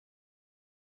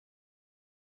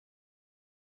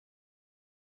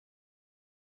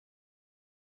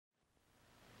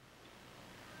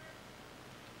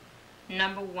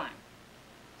Number 1.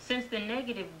 Since the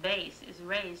negative base is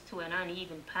raised to an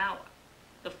uneven power,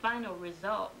 the final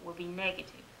result will be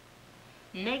negative.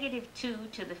 Negative 2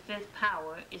 to the 5th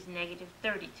power is negative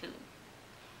 32.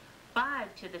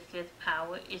 5 to the 5th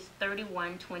power is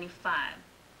 3125.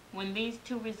 When these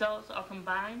two results are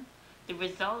combined, the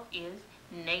result is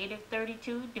negative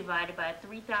 32 divided by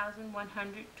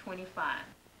 3,125.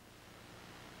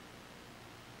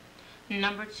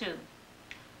 Number 2.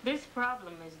 This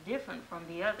problem is different from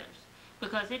the others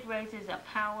because it raises a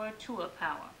power to a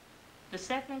power. The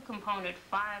second component,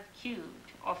 5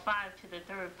 cubed, or 5 to the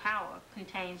 3rd power,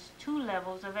 contains two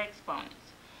levels of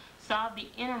exponents. Solve the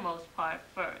innermost part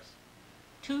first.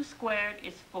 2 squared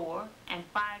is 4, and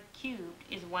 5 cubed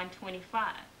is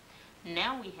 125.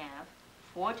 Now we have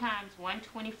 4 times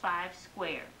 125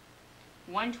 squared.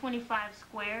 125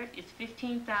 squared is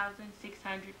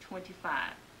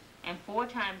 15,625. And 4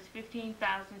 times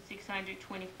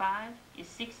 15,625 is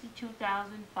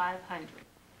 62,500.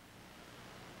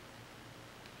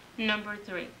 Number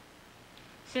 3.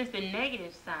 Since the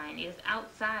negative sign is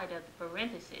outside of the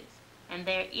parentheses, and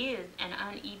there is an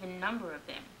uneven number of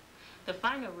them, the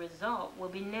final result will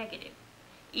be negative.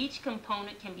 Each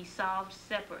component can be solved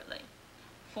separately.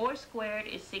 4 squared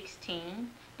is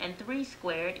 16, and 3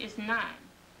 squared is 9.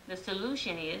 The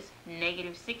solution is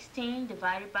negative 16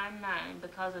 divided by 9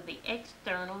 because of the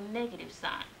external negative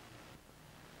sign.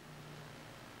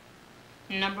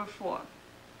 Number 4.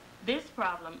 This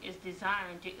problem is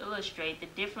designed to illustrate the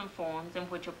different forms in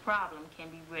which a problem can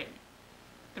be written.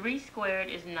 3 squared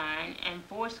is 9 and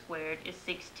 4 squared is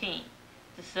 16.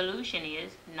 The solution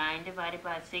is 9 divided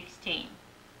by 16.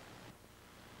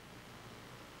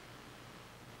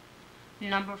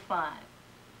 Number 5.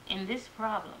 In this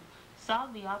problem,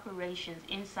 solve the operations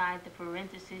inside the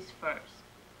parentheses first.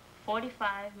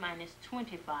 45 minus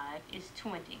 25 is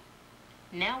 20.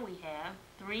 Now we have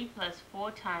 3 plus 4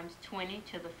 times 20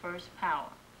 to the 1st power.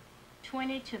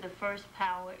 20 to the 1st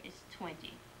power is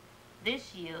 20.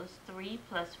 This yields 3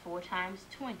 plus 4 times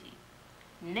 20.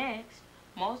 Next,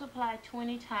 multiply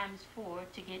 20 times 4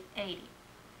 to get 80.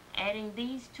 Adding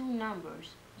these two numbers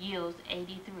yields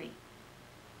 83.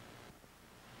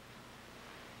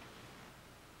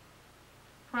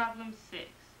 Problem 6.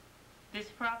 This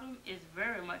problem is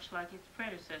very much like its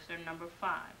predecessor, number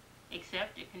 5,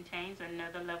 except it contains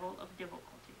another level of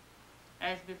difficulty.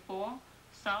 As before,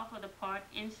 solve for the part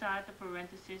inside the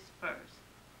parentheses first.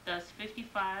 Thus,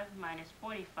 55 minus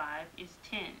 45 is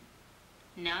 10.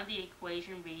 Now the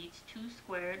equation reads 2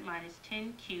 squared minus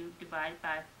 10 cubed divided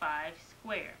by 5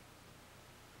 squared.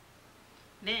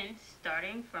 Then,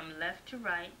 starting from left to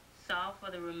right, solve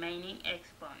for the remaining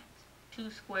exponents. 2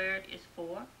 squared is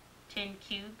 4, 10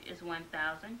 cubed is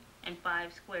 1,000, and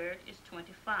 5 squared is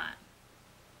 25.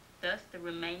 Thus, the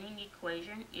remaining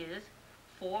equation is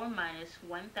 4 minus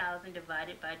 1,000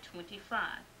 divided by 25.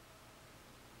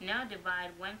 Now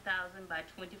divide 1,000 by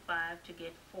 25 to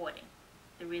get 40.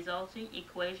 The resulting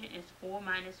equation is 4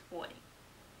 minus 40.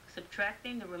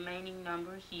 Subtracting the remaining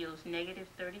numbers yields negative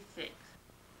 36.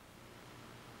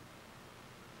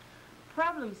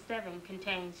 Problem 7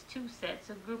 contains two sets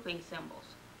of grouping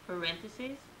symbols,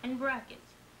 parentheses and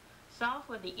brackets. Solve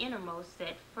for the innermost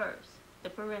set first, the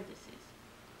parentheses.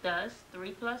 Thus,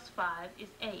 3 plus 5 is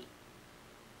 8.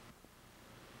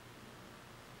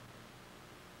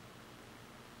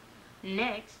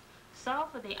 Next,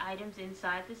 solve for the items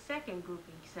inside the second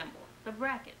grouping symbol, the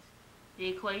brackets. The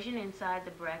equation inside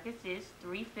the brackets is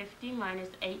 350 minus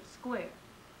 8 squared.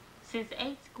 Since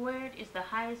 8 squared is the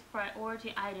highest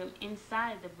priority item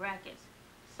inside the brackets,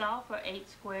 solve for 8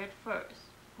 squared first,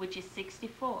 which is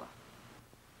 64.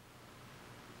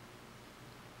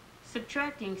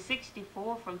 Subtracting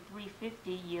 64 from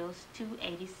 350 yields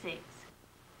 286.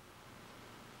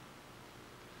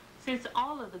 Since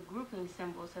all of the grouping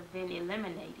symbols have been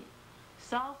eliminated,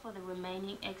 solve for the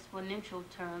remaining exponential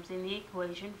terms in the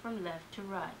equation from left to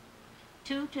right.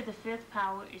 2 to the 5th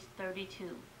power is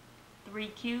 32. 3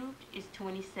 cubed is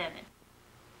 27.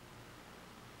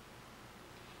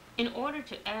 In order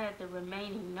to add the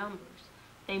remaining numbers,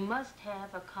 they must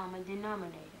have a common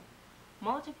denominator.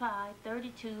 Multiply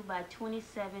 32 by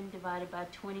 27 divided by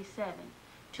 27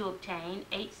 to obtain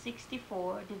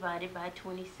 864 divided by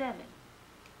 27.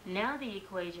 Now the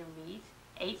equation reads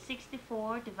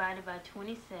 864 divided by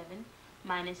 27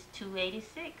 minus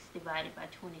 286 divided by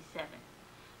 27.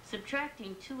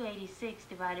 Subtracting 286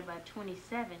 divided by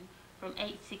 27 from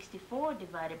 864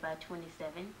 divided by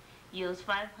 27 yields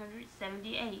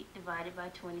 578 divided by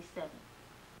 27.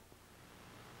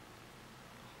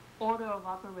 Order of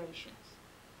operations.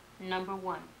 Number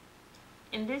 1.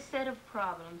 In this set of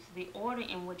problems, the order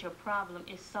in which a problem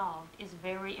is solved is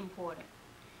very important.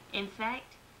 In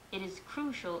fact, it is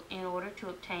crucial in order to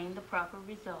obtain the proper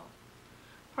result.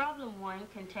 Problem 1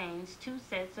 contains two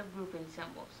sets of grouping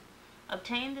symbols.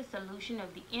 Obtain the solution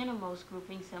of the innermost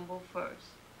grouping symbol first.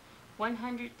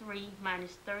 103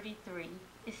 minus 33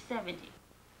 is 70.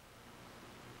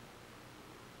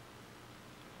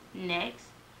 Next,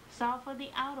 solve for the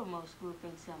outermost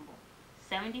grouping symbol.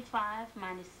 75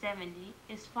 minus 70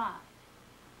 is 5.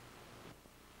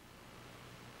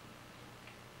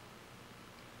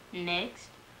 Next,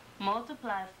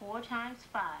 multiply 4 times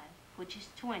 5, which is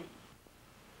 20.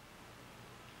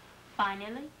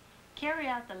 Finally, carry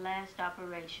out the last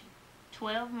operation,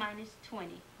 12 minus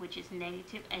 20, which is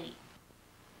negative 8.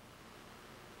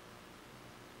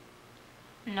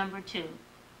 Number 2,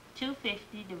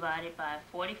 250 divided by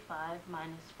 45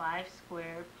 minus 5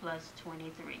 squared plus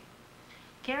 23.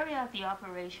 Carry out the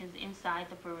operations inside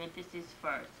the parentheses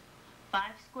first. 5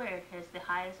 squared has the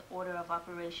highest order of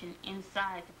operation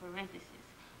inside the parentheses.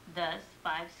 Thus,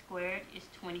 5 squared is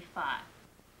 25.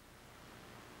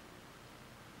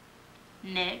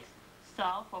 Next,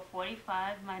 solve for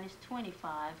 45 minus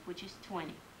 25, which is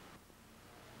 20.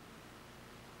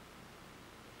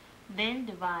 Then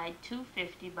divide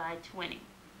 250 by 20.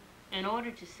 In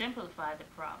order to simplify the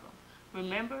problem,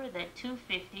 remember that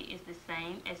 250 is the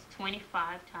same as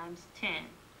 25 times 10,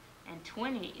 and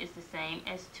 20 is the same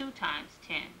as 2 times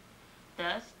 10.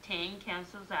 Thus, 10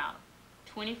 cancels out.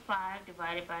 25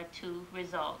 divided by 2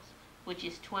 results, which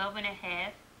is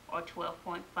 12.5 or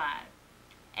 12.5.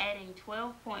 Adding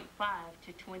 12.5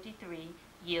 to 23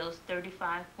 yields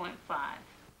 35.5.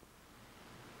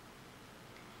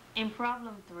 In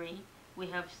problem 3, we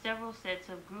have several sets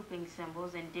of grouping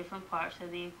symbols in different parts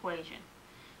of the equation.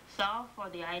 Solve for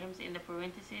the items in the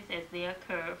parentheses as they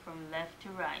occur from left to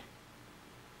right.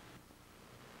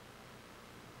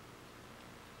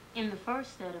 In the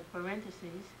first set of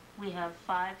parentheses, we have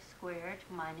 5 squared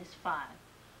minus 5.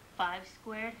 5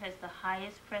 squared has the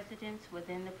highest precedence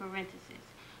within the parentheses,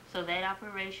 so that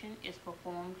operation is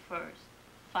performed first.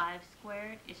 5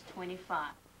 squared is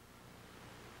 25.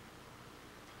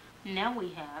 Now we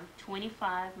have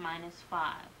 25 minus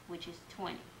 5, which is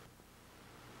 20.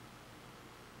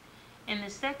 In the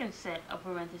second set of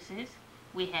parentheses,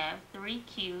 we have 3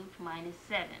 cubed minus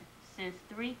 7. Since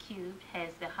 3 cubed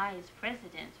has the highest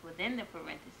precedence within the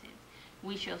parentheses,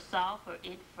 we shall solve for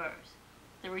it first.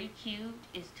 3 cubed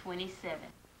is 27.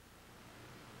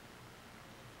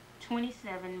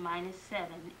 27 minus 7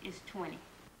 is 20.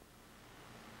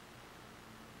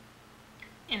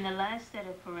 In the last set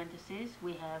of parentheses,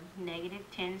 we have negative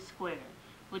 10 squared,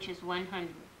 which is 100.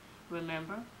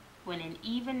 Remember, when an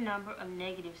even number of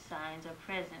negative signs are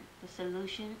present, the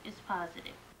solution is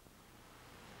positive.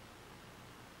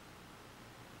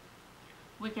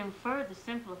 We can further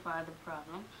simplify the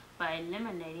problem by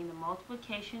eliminating the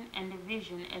multiplication and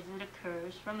division as it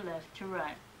occurs from left to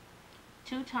right.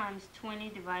 2 times 20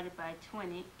 divided by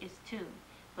 20 is 2,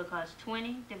 because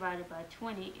 20 divided by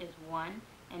 20 is 1,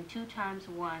 and 2 times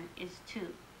 1 is 2.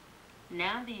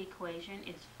 Now the equation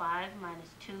is 5 minus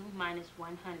 2 minus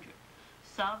 100.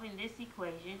 Solving this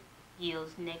equation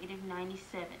yields negative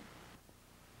 97.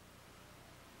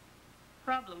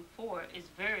 Problem 4 is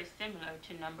very similar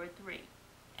to number 3.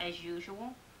 As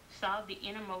usual, solve the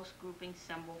innermost grouping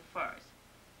symbol first.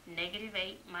 Negative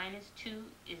 8 minus 2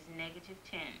 is negative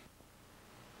 10.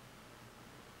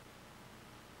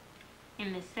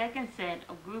 In the second set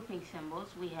of grouping symbols,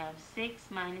 we have 6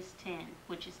 minus 10,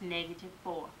 which is negative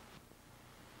 4.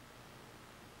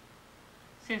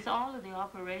 Since all of the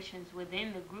operations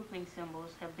within the grouping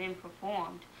symbols have been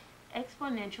performed,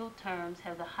 exponential terms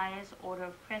have the highest order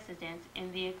of precedence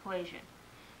in the equation.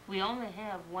 We only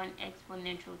have one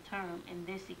exponential term in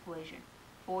this equation,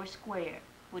 4 squared,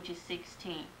 which is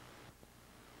 16.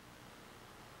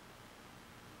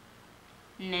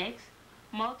 Next,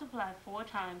 multiply 4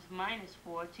 times minus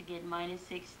 4 to get minus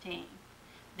 16.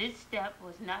 This step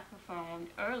was not performed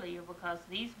earlier because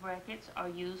these brackets are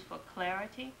used for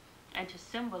clarity and to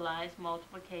symbolize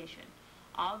multiplication.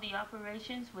 All the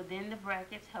operations within the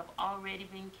brackets have already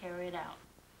been carried out.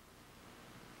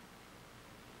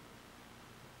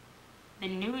 The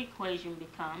new equation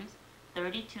becomes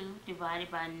 32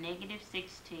 divided by negative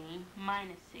 16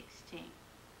 minus 16.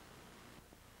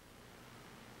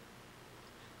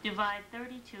 Divide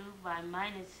 32 by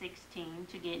minus 16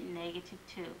 to get negative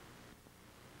 2.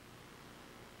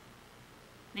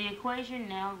 The equation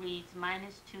now reads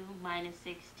minus 2 minus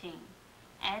 16.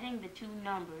 Adding the two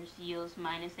numbers yields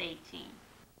minus 18.